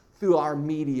us through our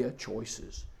media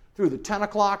choices. Through the 10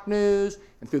 o'clock news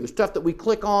and through the stuff that we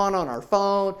click on our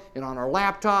phone and on our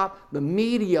laptop. The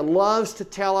media loves to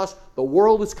tell us the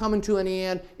world is coming to an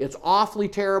end. It's awfully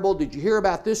terrible. Did you hear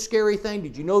about this scary thing?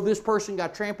 Did you know this person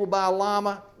got trampled by a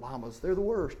llama? Llamas, they're the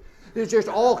worst. There's just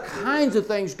all kinds of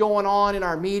things going on in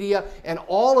our media, and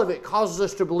all of it causes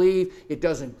us to believe it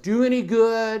doesn't do any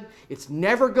good, it's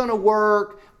never going to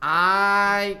work,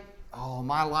 my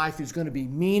life is going to be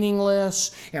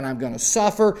meaningless, and I'm going to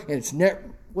suffer, and it's never...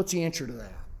 What's the answer to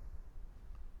that?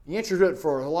 The answer to it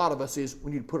for a lot of us is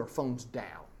we need to put our phones down.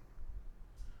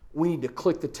 We need to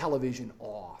click the television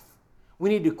off. We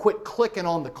need to quit clicking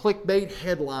on the clickbait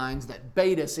headlines that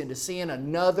bait us into seeing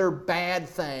another bad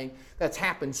thing that's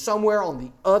happened somewhere on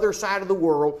the other side of the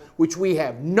world, which we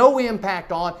have no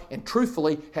impact on and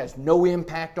truthfully has no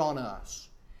impact on us.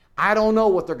 I don't know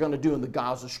what they're going to do in the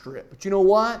Gaza Strip, but you know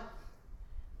what?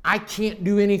 I can't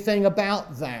do anything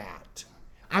about that.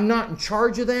 I'm not in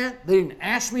charge of that. They didn't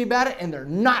ask me about it, and they're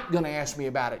not going to ask me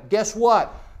about it. Guess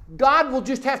what? God will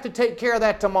just have to take care of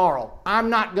that tomorrow. I'm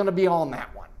not going to be on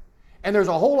that one. And there's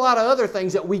a whole lot of other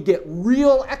things that we get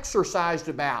real exercised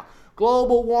about.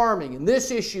 Global warming and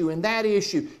this issue and that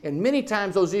issue. And many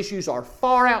times those issues are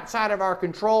far outside of our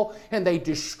control, and they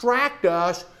distract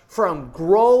us from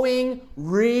growing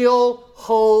real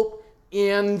hope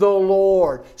in the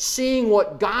Lord. Seeing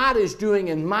what God is doing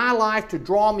in my life to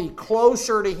draw me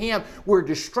closer to Him. We're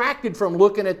distracted from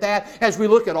looking at that as we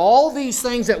look at all these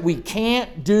things that we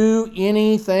can't do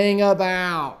anything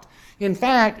about. In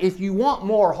fact, if you want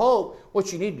more hope,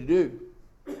 what you need to do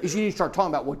is you need to start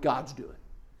talking about what God's doing.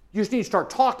 You just need to start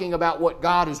talking about what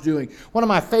God is doing. One of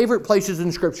my favorite places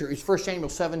in Scripture is 1 Samuel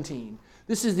 17.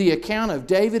 This is the account of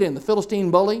David and the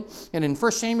Philistine bully. And in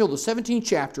 1 Samuel, the 17th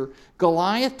chapter,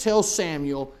 Goliath tells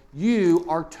Samuel, you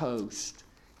are toast.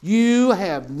 You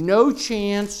have no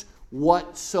chance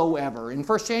whatsoever. In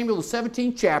 1 Samuel, the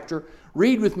 17th chapter,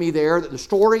 read with me there that the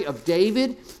story of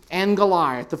David and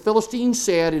Goliath. The Philistine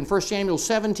said in 1 Samuel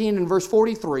 17 and verse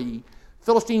 43,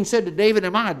 Philistine said to David,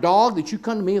 am I a dog that you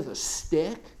come to me with a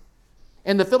stick?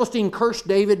 And the Philistine cursed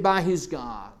David by his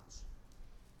gods.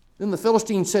 Then the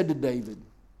Philistine said to David,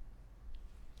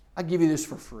 I'll give you this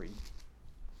for free.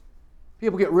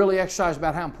 People get really excited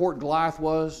about how important Goliath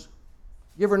was.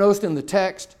 You ever noticed in the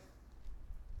text,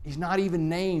 he's not even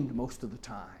named most of the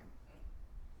time.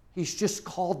 He's just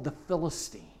called the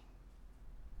Philistine.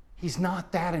 He's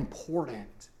not that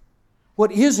important.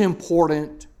 What is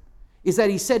important is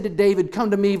that he said to David, come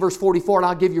to me, verse 44, and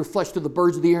I'll give your flesh to the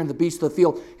birds of the air and the beasts of the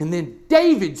field. And then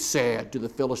David said to the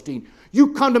Philistine,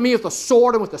 you come to me with a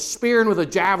sword and with a spear and with a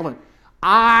javelin.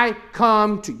 I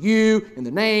come to you in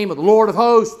the name of the Lord of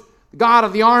hosts, the God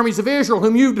of the armies of Israel,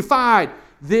 whom you've defied.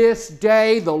 This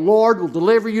day the Lord will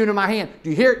deliver you into my hand. Do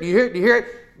you hear it? Do you hear it? Do you hear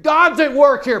it? God's at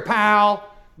work here, pal.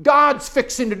 God's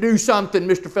fixing to do something,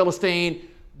 Mr. Philistine.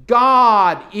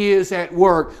 God is at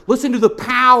work. Listen to the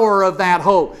power of that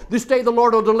hope. This day the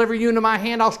Lord will deliver you into my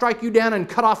hand. I'll strike you down and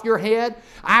cut off your head.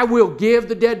 I will give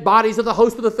the dead bodies of the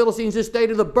host of the Philistines this day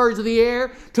to the birds of the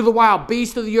air, to the wild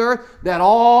beasts of the earth, that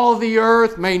all the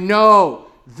earth may know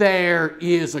there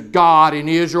is a God in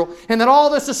Israel, and that all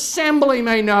this assembly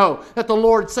may know that the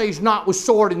Lord saves not with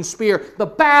sword and spear. The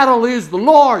battle is the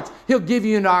Lord's. He'll give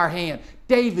you into our hand.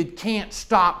 David can't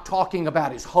stop talking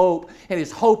about his hope, and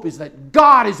his hope is that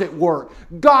God is at work.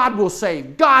 God will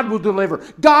save. God will deliver.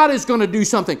 God is going to do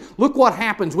something. Look what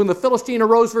happens. When the Philistine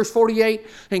arose, verse 48,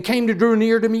 and came to draw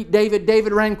near to meet David,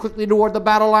 David ran quickly toward the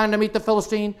battle line to meet the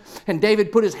Philistine. And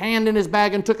David put his hand in his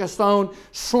bag and took a stone,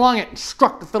 slung it, and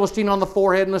struck the Philistine on the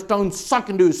forehead, and the stone sunk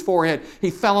into his forehead.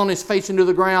 He fell on his face into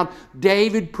the ground.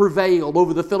 David prevailed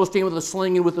over the Philistine with a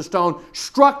sling and with a stone,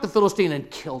 struck the Philistine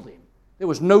and killed him. There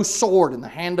was no sword in the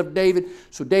hand of David.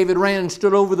 So David ran and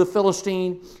stood over the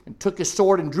Philistine and took his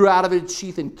sword and drew out of its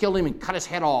sheath and killed him and cut his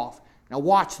head off. Now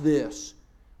watch this.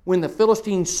 When the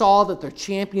Philistines saw that their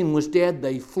champion was dead,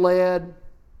 they fled.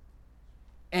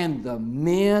 And the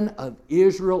men of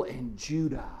Israel and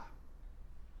Judah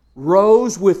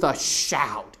rose with a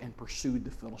shout and pursued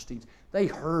the Philistines. They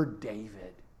heard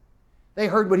David. They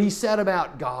heard what he said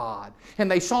about God, and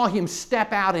they saw him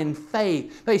step out in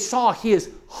faith. They saw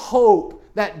his hope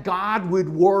that God would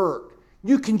work.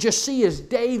 You can just see as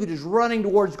David is running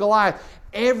towards Goliath,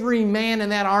 every man in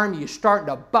that army is starting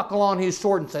to buckle on his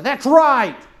sword and say, that's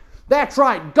right,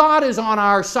 God is on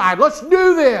our side, let's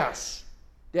do this.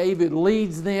 David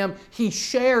leads them, he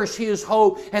shares his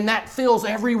hope, and that fills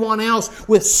everyone else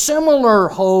with similar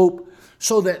hope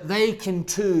so that they can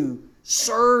too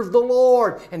serve the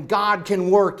Lord, and God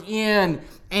can work in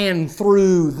and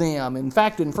through them. In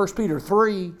fact, in 1 Peter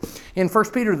 3, in 1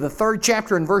 Peter the 3rd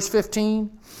chapter in verse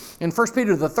 15, in 1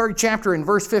 Peter the 3rd chapter in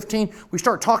verse 15, we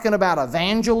start talking about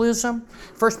evangelism.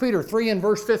 1 Peter 3 and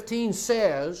verse 15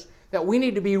 says that we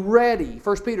need to be ready.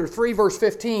 1 Peter 3 verse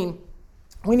 15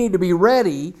 We need to be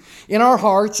ready in our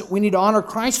hearts. We need to honor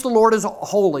Christ the Lord as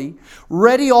holy,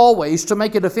 ready always to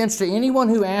make a defense to anyone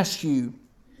who asks you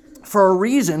for a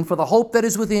reason for the hope that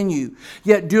is within you,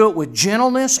 yet do it with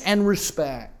gentleness and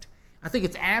respect. I think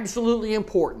it's absolutely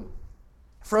important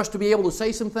for us to be able to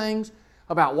say some things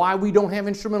about why we don't have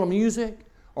instrumental music,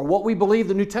 or what we believe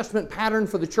the New Testament pattern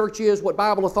for the church is, what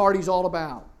Bible authority is all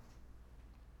about.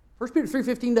 1 Peter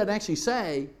 3:15 doesn't actually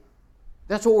say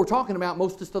that's what we're talking about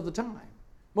mostest of the time.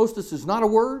 Mostest is not a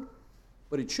word,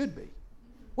 but it should be.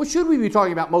 What should we be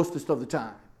talking about mostest of the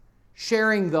time?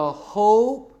 Sharing the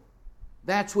hope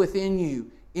that's within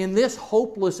you. In this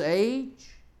hopeless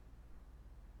age,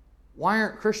 why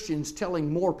aren't Christians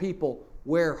telling more people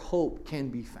where hope can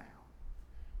be found?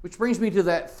 Which brings me to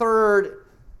that third,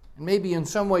 and maybe in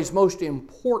some ways most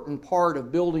important part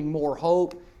of building more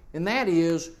hope, and that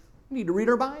is we need to read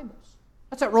our Bibles.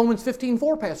 That's that Romans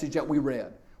 15:4 passage that we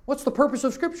read. What's the purpose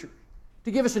of Scripture? To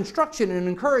give us instruction and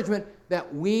encouragement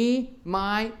that we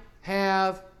might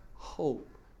have hope.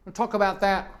 I'm going to talk about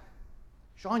that.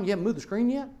 Sean, you haven't moved the screen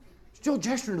yet? Still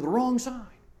gesturing to the wrong side.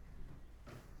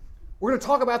 We're going to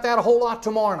talk about that a whole lot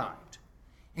tomorrow night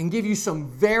and give you some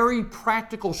very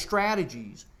practical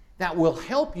strategies that will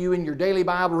help you in your daily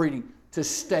Bible reading to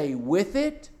stay with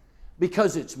it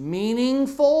because it's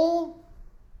meaningful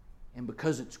and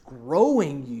because it's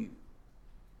growing you.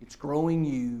 It's growing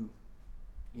you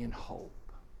in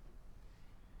hope.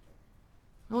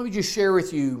 Now, let me just share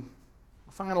with you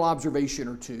a final observation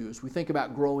or two as we think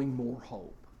about growing more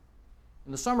hope.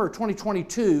 In the summer of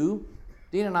 2022,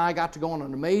 Dean and I got to go on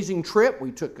an amazing trip.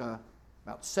 We took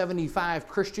about 75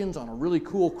 Christians on a really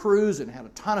cool cruise and had a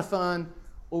ton of fun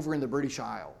over in the British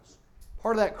Isles.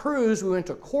 Part of that cruise, we went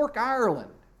to Cork,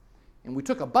 Ireland, and we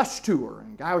took a bus tour.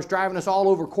 And the guy was driving us all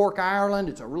over Cork, Ireland.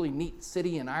 It's a really neat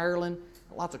city in Ireland.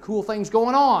 Lots of cool things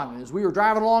going on. And as we were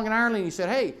driving along in Ireland, he said,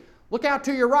 "Hey, look out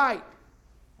to your right."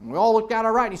 And we all looked out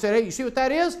our right. And he said, "Hey, you see what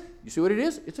that is? You see what it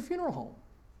is? It's a funeral home."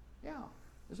 Yeah,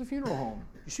 it's a funeral home.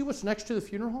 You see what's next to the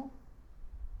funeral home?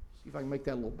 See if I can make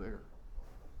that a little bigger.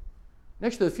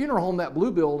 Next to the funeral home, that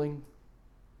blue building,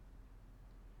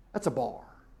 that's a bar.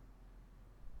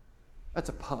 That's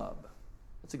a pub.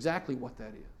 That's exactly what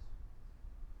that is.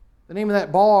 The name of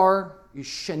that bar is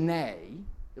Shanae.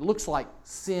 It looks like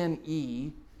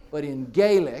Sin-E, but in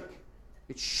Gaelic,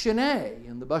 it's Shanae.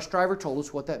 And the bus driver told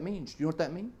us what that means. Do you know what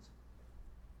that means?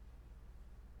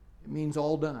 It means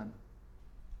all done.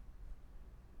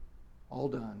 All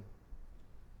done.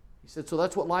 He said, so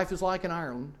that's what life is like in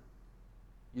Ireland.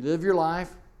 You live your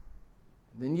life,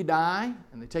 and then you die,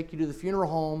 and they take you to the funeral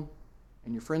home,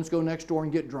 and your friends go next door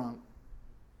and get drunk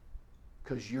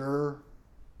because you're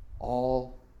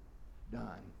all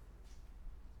done.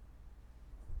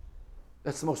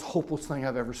 That's the most hopeless thing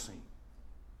I've ever seen.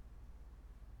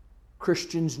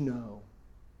 Christians know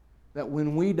that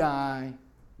when we die,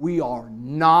 we are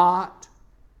not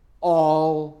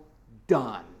all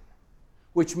done,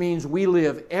 which means we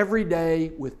live every day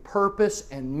with purpose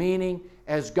and meaning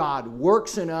as God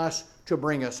works in us to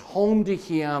bring us home to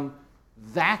Him.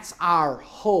 That's our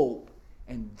hope,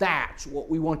 and that's what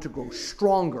we want to grow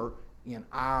stronger in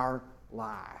our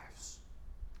lives.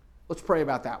 Let's pray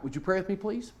about that. Would you pray with me,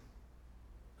 please?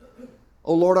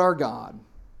 O Lord our God,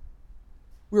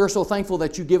 we are so thankful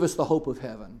that you give us the hope of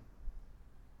heaven.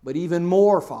 But even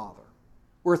more, Father,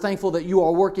 we're thankful that you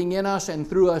are working in us and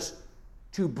through us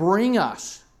to bring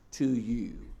us to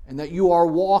you, and that you are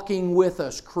walking with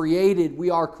us. We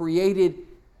are created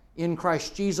in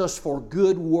Christ Jesus for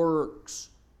good works,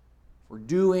 for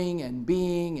doing and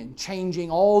being and changing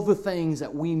all the things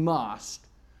that we must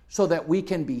so that we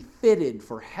can be fitted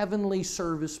for heavenly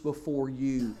service before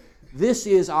you. This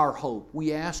is our hope.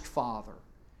 We ask, Father,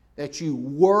 that you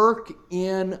work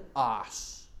in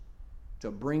us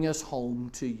to bring us home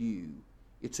to you.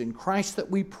 It's in Christ that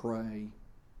we pray,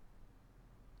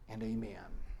 and amen.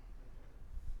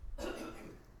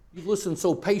 You've listened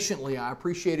so patiently. I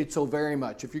appreciate it so very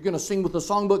much. If you're going to sing with the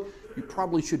songbook, you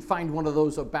probably should find one of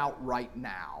those about right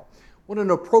now. What an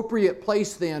appropriate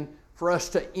place then for us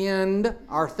to end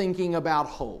our thinking about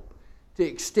hope, to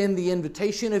extend the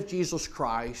invitation of Jesus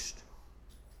Christ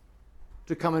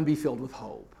to come and be filled with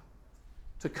hope,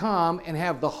 to come and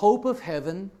have the hope of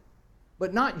heaven,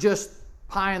 but not just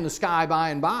pie in the sky by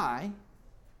and by,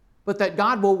 but that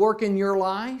God will work in your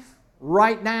life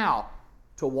right now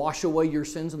to wash away your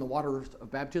sins in the water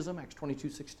of baptism, Acts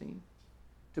 22:16,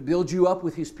 to build you up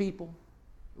with His people.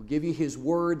 He'll give you His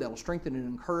word that will strengthen and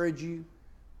encourage you.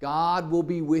 God will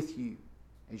be with you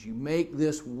as you make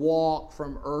this walk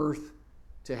from earth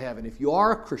to heaven. If you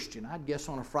are a Christian, I'd guess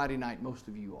on a Friday night most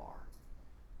of you are.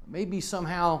 Maybe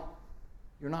somehow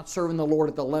You're not serving the Lord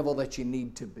at the level that you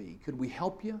need to be. Could we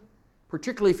help you?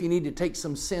 Particularly if you need to take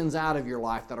some sins out of your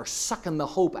life that are sucking the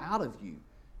hope out of you,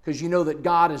 because you know that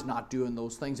God is not doing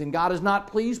those things and God is not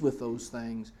pleased with those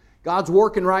things. God's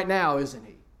working right now, isn't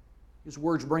He? His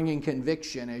Word's bringing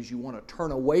conviction as you want to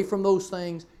turn away from those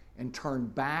things and turn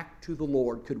back to the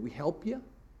Lord. Could we help you?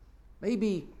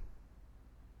 Maybe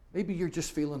you're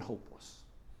just feeling hopeless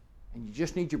and you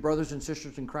just need your brothers and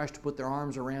sisters in Christ to put their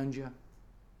arms around you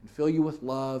and fill you with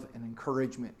love and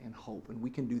encouragement and hope, and we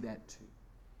can do that too.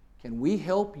 Can we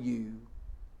help you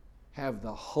have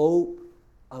the hope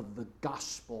of the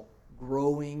gospel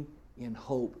growing in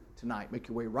hope tonight? Make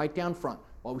your way right down front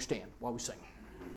while we stand, while we sing.